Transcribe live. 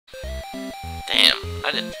Damn,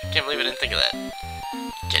 can't believe I didn't think of that.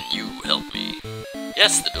 Can you help me?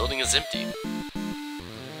 Yes, the building is empty.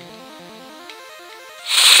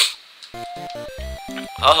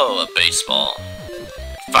 Oh, a baseball.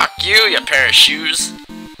 Fuck you, you pair of shoes.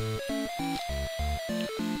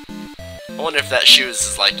 I wonder if that shoes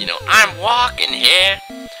is like, you know, I'm walking here.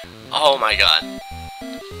 Oh my god.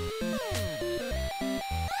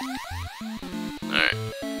 Alright.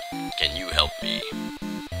 Can you help me?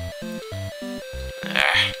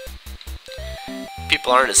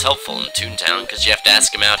 People aren't as helpful in Toontown because you have to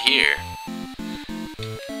ask them out here.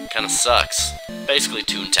 Kinda sucks. Basically,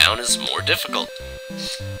 Toontown is more difficult.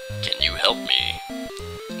 Can you help me?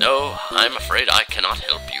 No, I'm afraid I cannot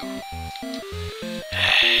help you.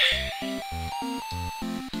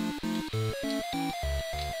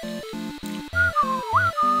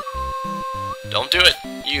 Don't do it,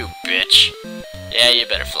 you bitch. Yeah, you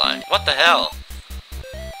better fly. What the hell?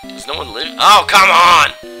 Does no one live? Oh, come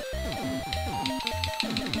on!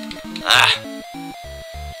 Ah.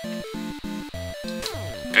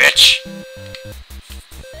 Bitch.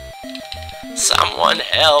 Someone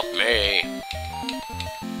help me.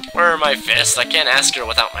 Where are my fists? I can't ask her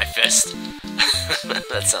without my fist.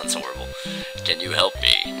 That sounds horrible. Can you help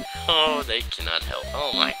me? Oh, they cannot help.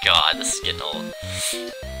 Oh my god, this is getting old.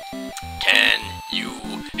 Can you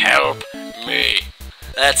help me?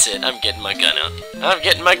 That's it, I'm getting my gun out. I'm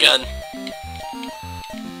getting my gun.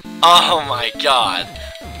 Oh my god.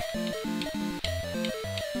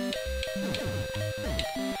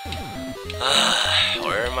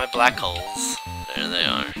 Where are my black holes? There they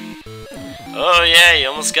are. Oh yeah, you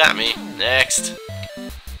almost got me. Next.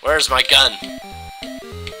 Where's my gun?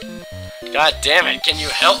 God damn it, can you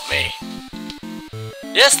help me?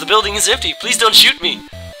 Yes, the building is empty. Please don't shoot me.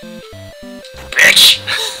 Bitch!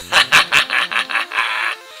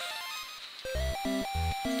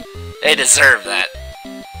 They deserve that.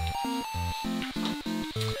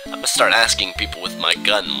 I'm gonna start asking people with my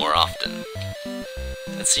gun more often.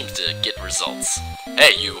 That seems to get results.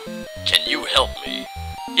 Hey, you! Can you help me?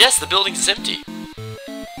 Yes, the building is empty.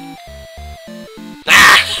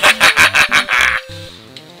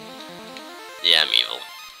 Yeah, I'm evil.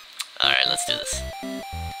 Alright, let's do this.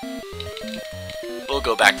 We'll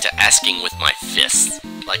go back to asking with my fists,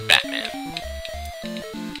 like Batman.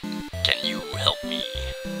 Can you help me?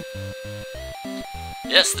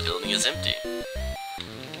 Yes, the building is empty.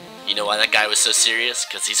 You know why that guy was so serious?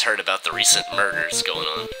 Because he's heard about the recent murders going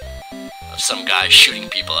on. Of some guy shooting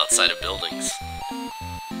people outside of buildings.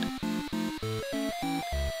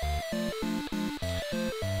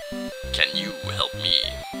 Can you help me?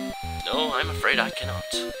 No, I'm afraid I cannot.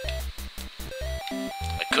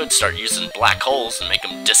 I could start using black holes and make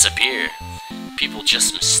them disappear. People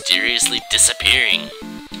just mysteriously disappearing.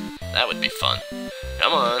 That would be fun.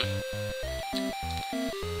 Come on.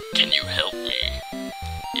 Can you help me?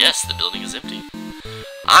 Yes, the building is empty.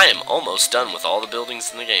 I am almost done with all the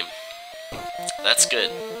buildings in the game. That's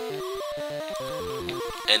good.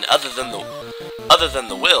 And other than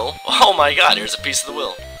the will, oh my god, here's a piece of the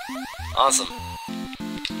will. Awesome.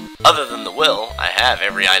 Other than the will, I have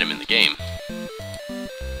every item in the game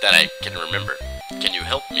that I can remember. Can you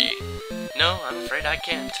help me? No, I'm afraid I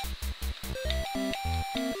can't.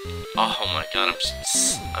 Oh my god,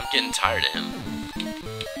 I'm getting tired of him.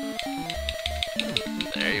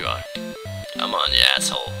 There you are. Come on, you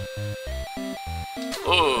asshole.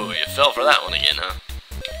 Ooh, you fell for that one again, huh?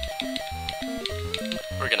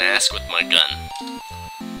 We're gonna ask with my gun.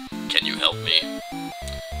 Can you help me?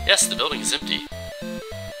 Yes, the building is empty.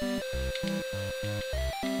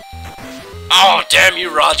 Oh, damn you,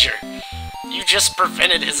 Roger! You just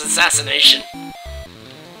prevented his assassination.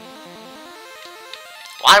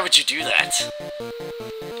 Why would you do that?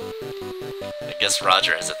 I guess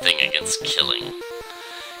Roger has a thing against killing.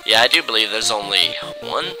 Yeah, I do believe there's only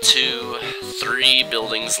 1, 2, 3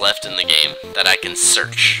 buildings left in the game that I can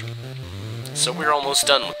search. So we're almost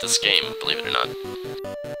done with this game, believe it or not.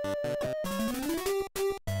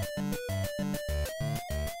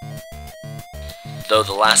 Though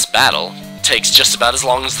the last battle takes just about as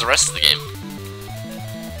long as the rest of the game.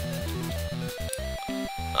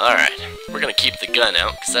 Alright, we're gonna keep the gun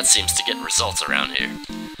out, because that seems to get results around here.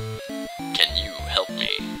 Can you help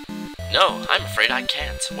me? No, I'm afraid I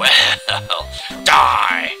can't. Well,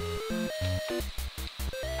 die!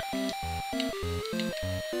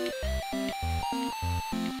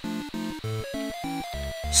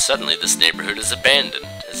 Suddenly this neighborhood is abandoned,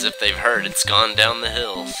 as if they've heard it's gone down the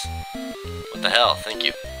hills. What the hell, thank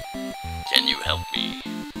you. Can you help me?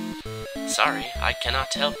 Sorry, I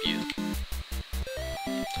cannot help you.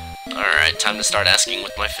 Alright, time to start asking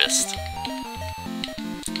with my fist.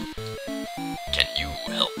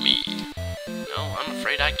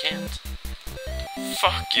 afraid I can't.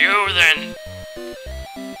 Fuck you, then!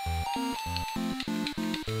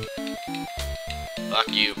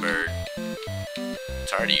 Fuck you, bird.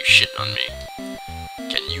 Tired of you shitting on me.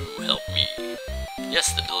 Can you help me?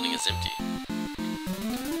 Yes, the building is empty.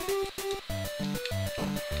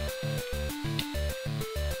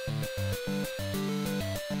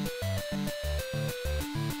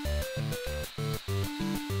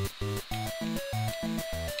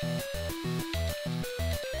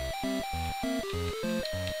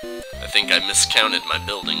 I think I miscounted my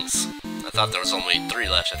buildings. I thought there was only 3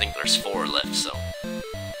 left. I think there's 4 left, so...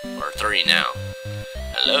 Or 3 now.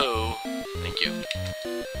 Hello? Thank you.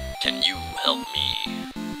 Can you help me?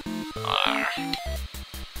 Arr.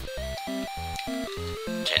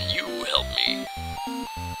 Can you help me?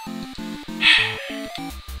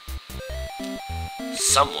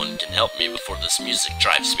 Someone can help me before this music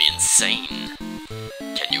drives me insane.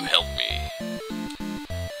 Can you help me?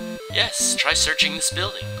 Yes, try searching this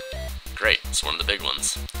building. Great, it's one of the big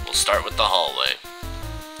ones. We'll start with the hallway.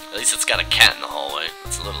 At least it's got a cat in the hallway.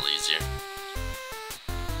 It's a little easier.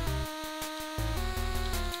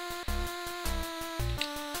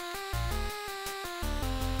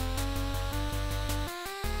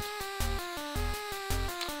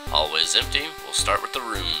 Hallway's empty. We'll start with the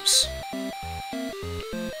rooms.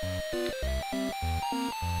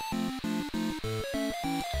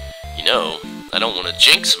 You know, I don't want to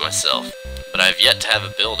jinx myself, but I've yet to have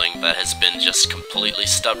a building that has been just completely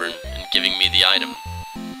stubborn in giving me the item.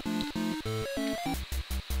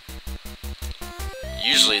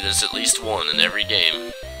 Usually there's at least one in every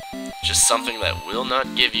game. Just something that will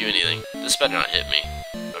not give you anything. This better not hit me.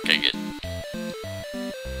 Okay, good.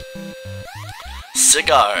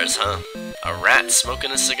 Cigars, huh? A rat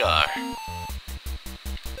smoking a cigar.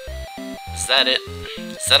 Is that it?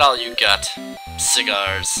 Is that all you got?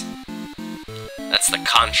 Cigars? That's the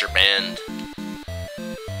contraband.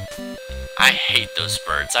 I hate those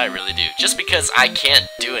birds, I really do. Just because I can't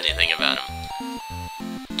do anything about them.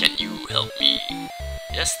 Can you help me?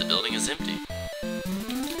 Yes, the building is empty.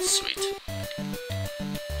 Sweet.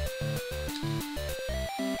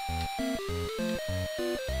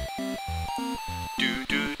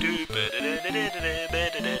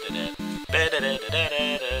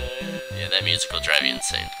 Yeah, that music will drive you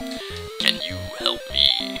insane. Can you help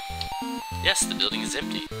me? Yes, the building is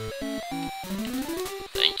empty.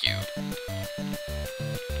 Thank you.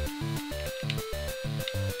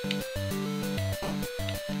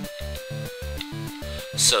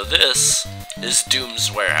 So this is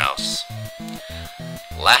Doom's warehouse.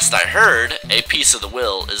 Last I heard, a piece of the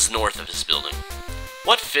will is north of his building.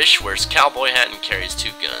 What fish wears cowboy hat and carries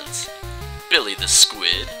 2 guns? Billy the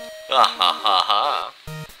Squid. Ah ha ha ha.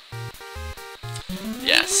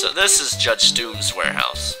 Yeah, so this is Judge Doom's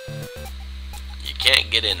warehouse. You can't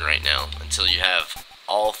get in right now until you have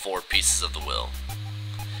all 4 pieces of the will.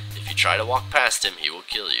 If you try to walk past him, he will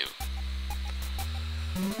kill you.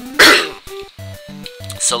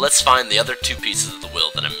 So let's find the other 2 pieces of the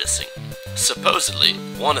will that I'm missing. Supposedly,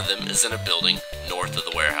 one of them is in a building north of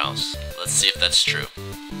the warehouse. Let's see if that's true.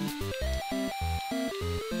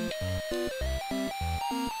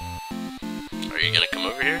 Are you gonna come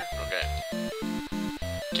over here? Okay.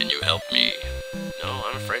 Can you help me? No,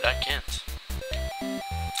 I'm afraid I can't.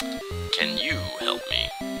 Can you help me?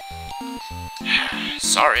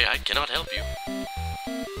 Sorry, I cannot help you.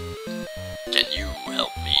 Can you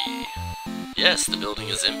help me? Yes, the building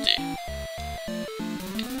is empty. I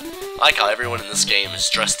like how everyone in this game is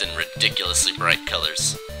dressed in ridiculously bright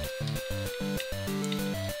colors.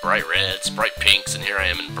 Bright reds, bright pinks, and here I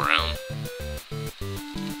am in brown.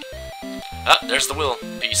 Ah, there's the will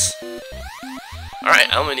piece. Alright,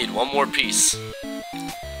 I only need 1 more piece.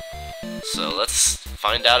 So let's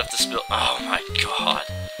find out if this build— oh my god.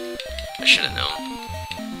 I should have known.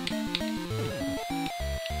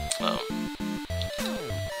 Oh.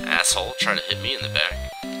 Asshole, try to hit me in the back.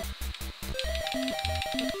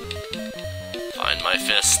 Find my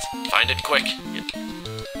fist. Find it quick.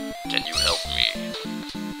 Can you help me?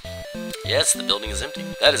 Yes, the building is empty.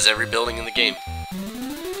 That is every building in the game.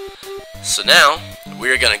 So now, we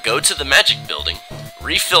are going to go to the magic building,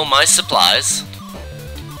 refill my supplies,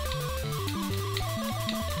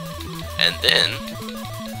 and then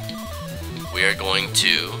we are going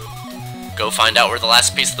to go find out where the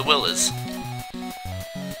last piece of the will is.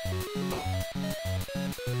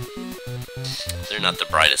 They're not the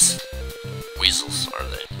brightest weasels, are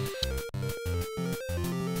they?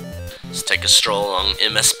 Let's take a stroll along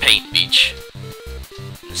MS Paint Beach.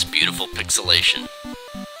 This beautiful pixelation.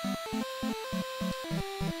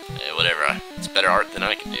 Hey, whatever, it's better art than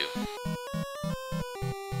I can do.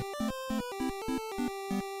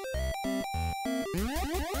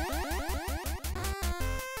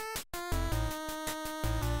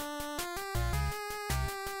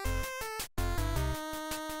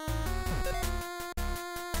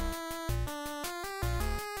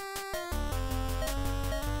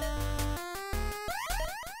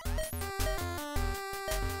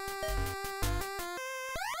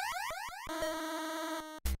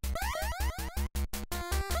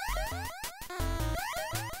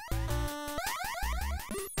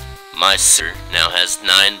 my sir now has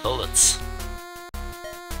 9 bullets.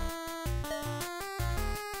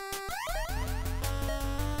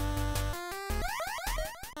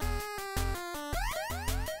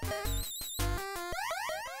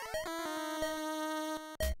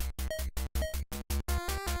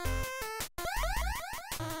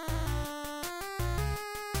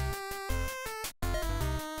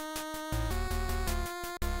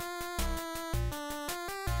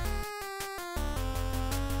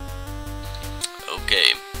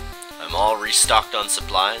 Okay, I'm all restocked on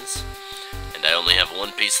supplies, and I only have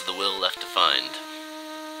 1 piece of the will left to find.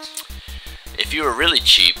 If you were really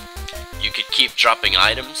cheap, you could keep dropping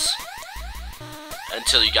items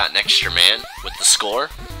until you got an extra man with the score,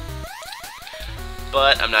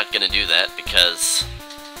 but I'm not going to do that because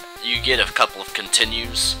you get a couple of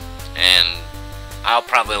continues, and I'll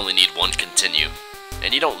probably only need 1 continue,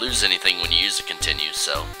 and you don't lose anything when you use a continue,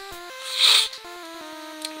 so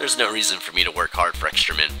there's no reason for me to work hard for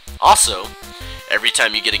extra men. Also, every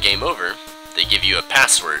time you get a game over, they give you a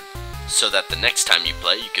password, so that the next time you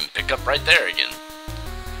play, you can pick up right there again.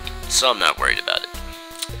 So I'm not worried about it.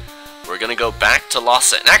 We're gonna go back to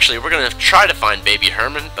Los Angeles. Actually, we're gonna try to find Baby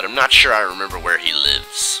Herman, but I'm not sure I remember where he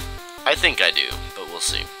lives. I think I do, but we'll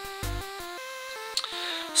see.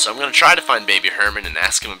 So I'm gonna try to find Baby Herman and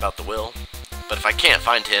ask him about the will, but if I can't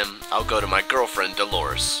find him, I'll go to my girlfriend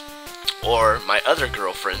Dolores, or my other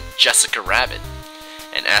girlfriend, Jessica Rabbit,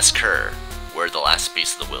 and ask her where the last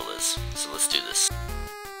piece of the will is. So let's do this.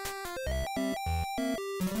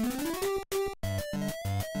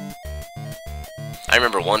 I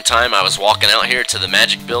remember one time I was walking out here to the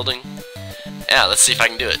magic building. Yeah, let's see if I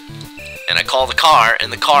can do it. And I called the car,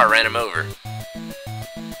 and the car ran him over.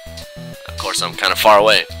 Of course, I'm kind of far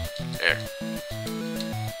away. There.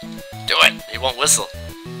 Do it! He won't whistle.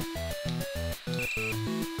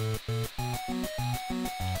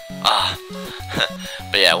 Ah.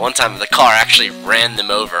 But yeah, one time the car actually ran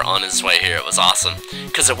them over on his way here. It was awesome.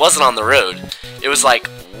 Because it wasn't on the road. It was like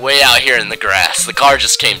way out here in the grass. The car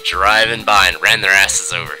just came driving by and ran their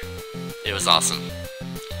asses over. It was awesome.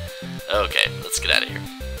 Okay, let's get out of here.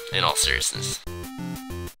 In all seriousness.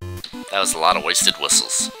 That was a lot of wasted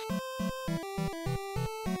whistles.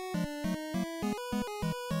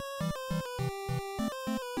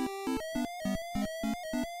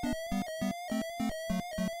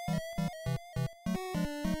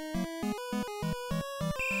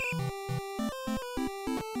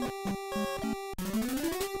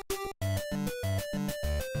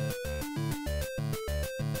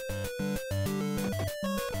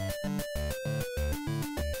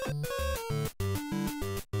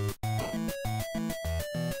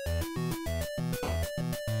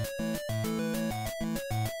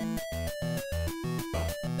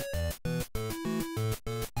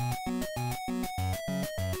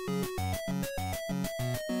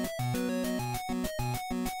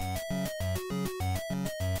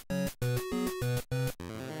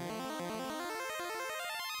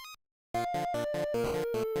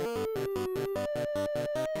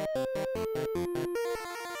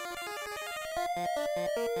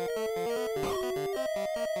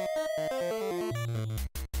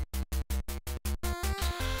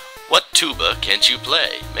 What tuba can't you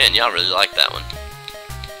play? Man, y'all really like that one.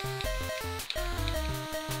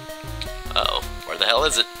 Uh-oh, where the hell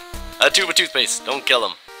is it? A tube of toothpaste, don't kill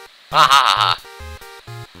him. Ha ha ha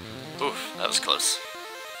ha. Oof, that was close.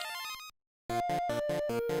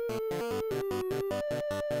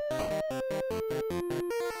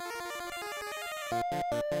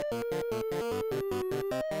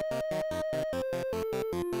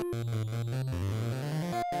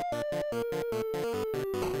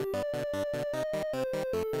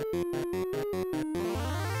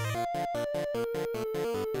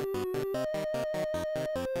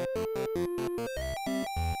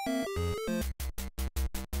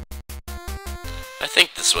 I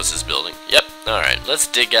think this was his building. Yep, alright, let's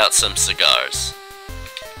dig out some cigars.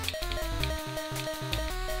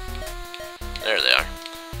 There they are.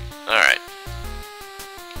 Alright.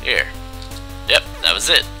 Here. Yep, that was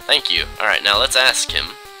it. Thank you. Alright, now let's ask him.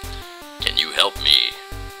 Can you help me?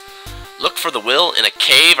 Look for the will in a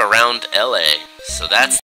cave around LA. So that's